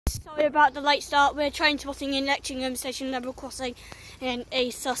Sorry about the late start. We're train spotting in Etchingham Station, level crossing in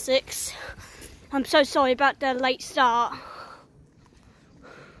East Sussex. I'm so sorry about the late start.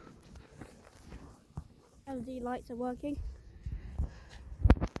 LED lights are working.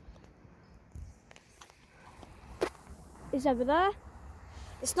 It's over there.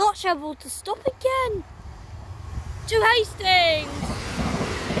 It's not scheduled to stop again. To Hastings.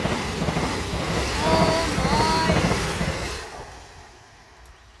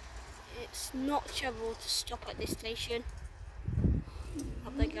 It's not scheduled to stop at this station.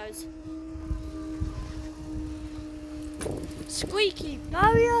 Up there goes. Squeaky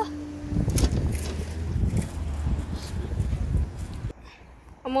barrier.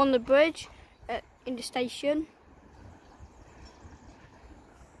 I'm on the bridge in the station.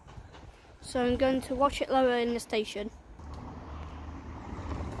 So I'm going to watch it lower in the station.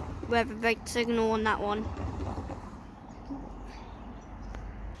 We have a red signal on that one.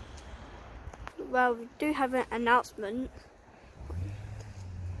 Well, we do have an announcement.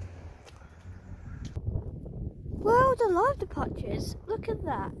 Well, the live departures, look at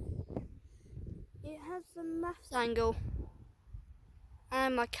that. It has the maths angle.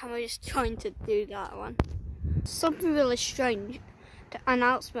 And my camera is trying to do that one. Something really strange. The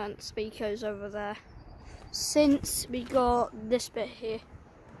announcement speakers over there. Since we got this bit here.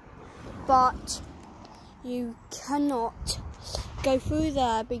 But you cannot go through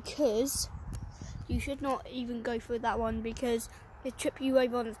there because you should not even go through that one because it trip you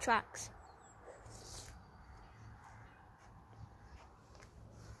over on the tracks.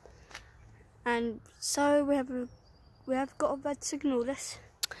 And so we have got a red signal. This,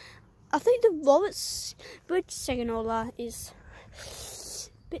 I think the Robertsbridge signaller is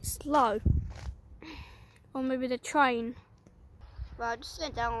a bit slow, or maybe the train. Well, I just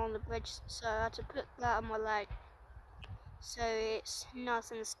went down on the bridge, so I had to put that on my leg, so it's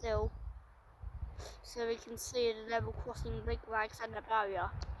nice and still, so we can see the level crossing big rags and the barrier.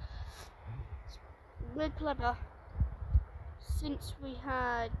 It's really clever. Since we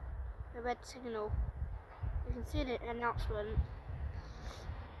had the red signal, you can see the announcement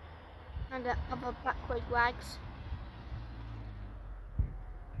and the other backward rags.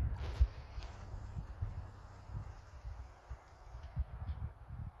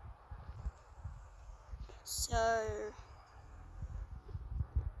 So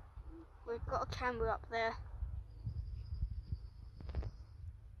we've got a camera up there.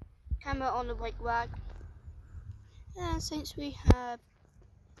 Camera on the wake rag. And since we have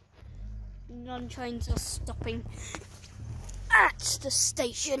non-trains are stopping at the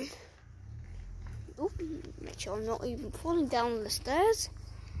station. Ooh, make sure I'm not even falling down the stairs.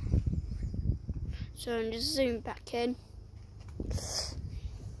 So I'm just zoom back in.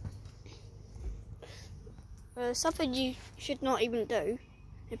 Something you should not even do.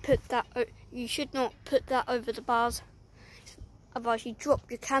 You should not put that over the bars. Otherwise you drop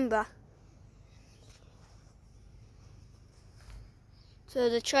your camera. So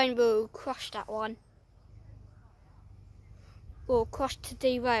the train will crush that one. Or crush to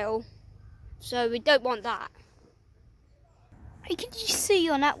derail. So we don't want that. Hey, can you see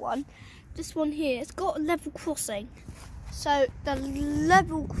on that one? This one here, it's got a level crossing. So the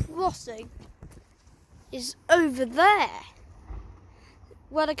level crossing is over there.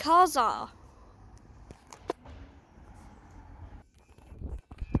 Where the cars are.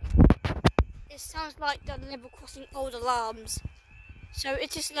 It sounds like the level crossing old alarms. So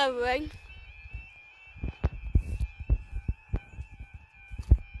it is lowering.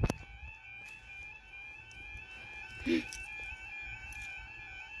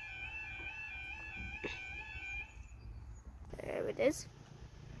 There it is.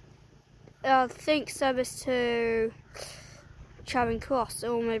 I think service to Charing Cross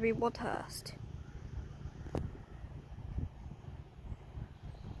or maybe Wadhurst.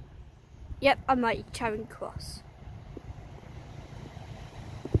 Yep, I might Charing Cross.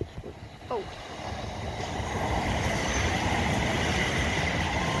 Oh.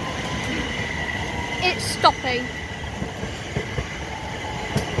 It's stopping.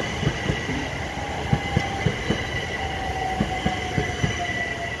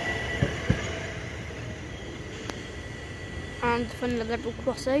 And from the level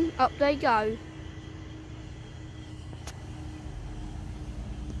crossing, up they go.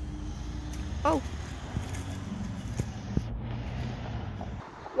 Oh.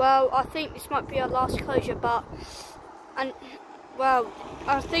 Well, I think this might be our last closure, but I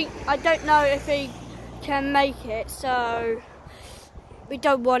don't know if we can make it, so we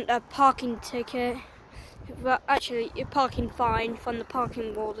don't want a parking ticket. But actually, you're parking fine from the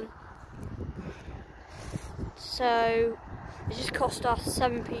parking warden. So It just cost us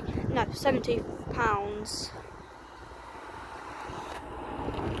 £70.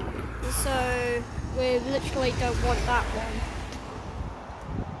 So we literally don't want that one.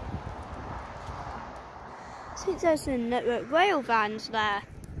 I think there's a network rail vans there.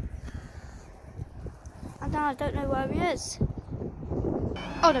 And I don't know where he is.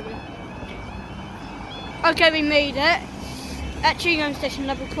 Oh, there we go. Okay, we made it. Etchingham Station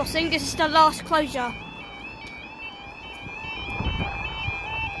level crossing. This is the last closure.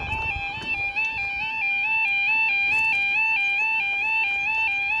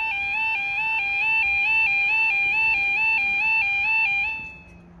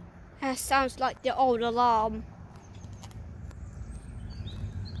 That sounds like the old alarm.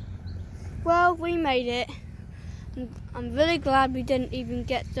 Well, we made it. I'm really glad we didn't even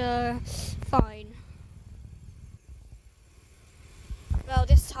get the fine. Well,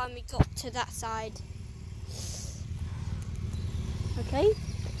 this time we got to that side. Okay,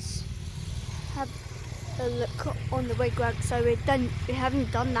 let's have a look on the wigwag. So we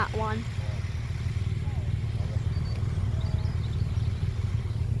haven't done that one.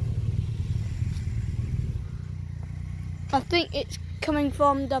 I think it's coming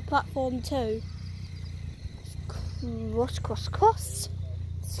from the platform too. Cross.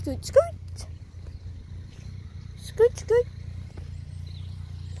 Scoot. Scoot.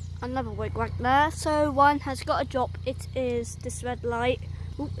 Another wigwag there. So one has got a drop. It is this red light.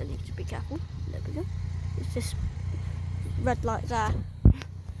 Oh, I need to be careful. There we go. It's this red light there.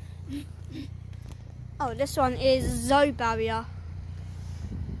 Oh, this one is Zoe barrier.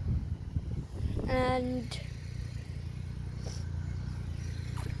 And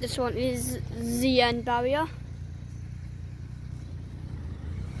this one is ZN barrier.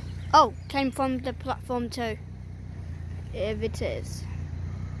 Oh, came from the platform too. If it is.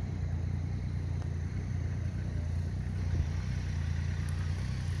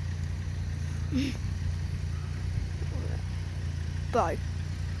 Bro.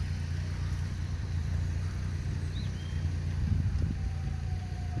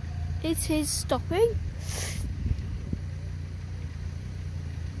 It is stopping.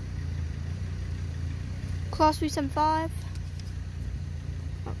 Class 375.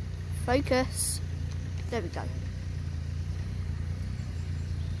 Oh, focus. There we go.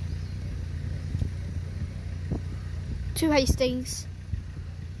 To Hastings.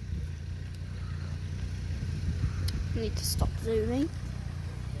 Need to stop zooming.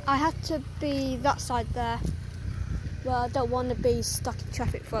 I had to be that side there. Well, I don't want to be stuck in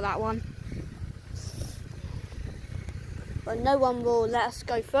traffic for that one. But no one will let us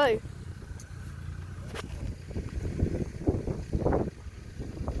go through.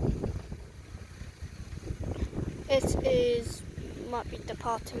 Might be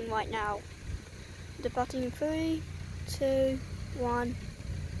departing right now. Departing in 3, 2, 1.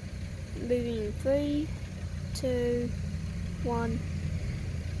 Moving in 3, 2, 1.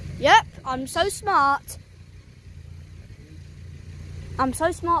 Yep, I'm so smart. I'm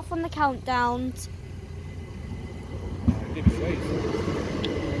so smart from the countdowns.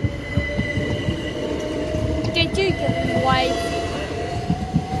 Did you give him away?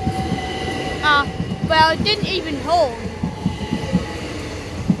 Well, it didn't even horn.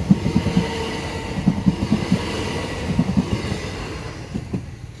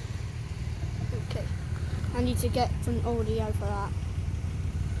 Okay, I need to get some audio for that.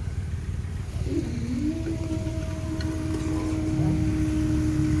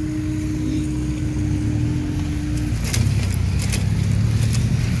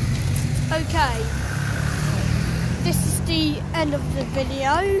 Okay, this is the end of the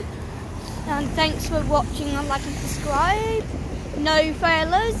video. And thanks for watching and like and subscribe. No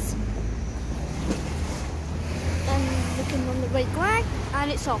failures. And looking on the wigwag,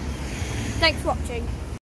 and it's off. Thanks for watching.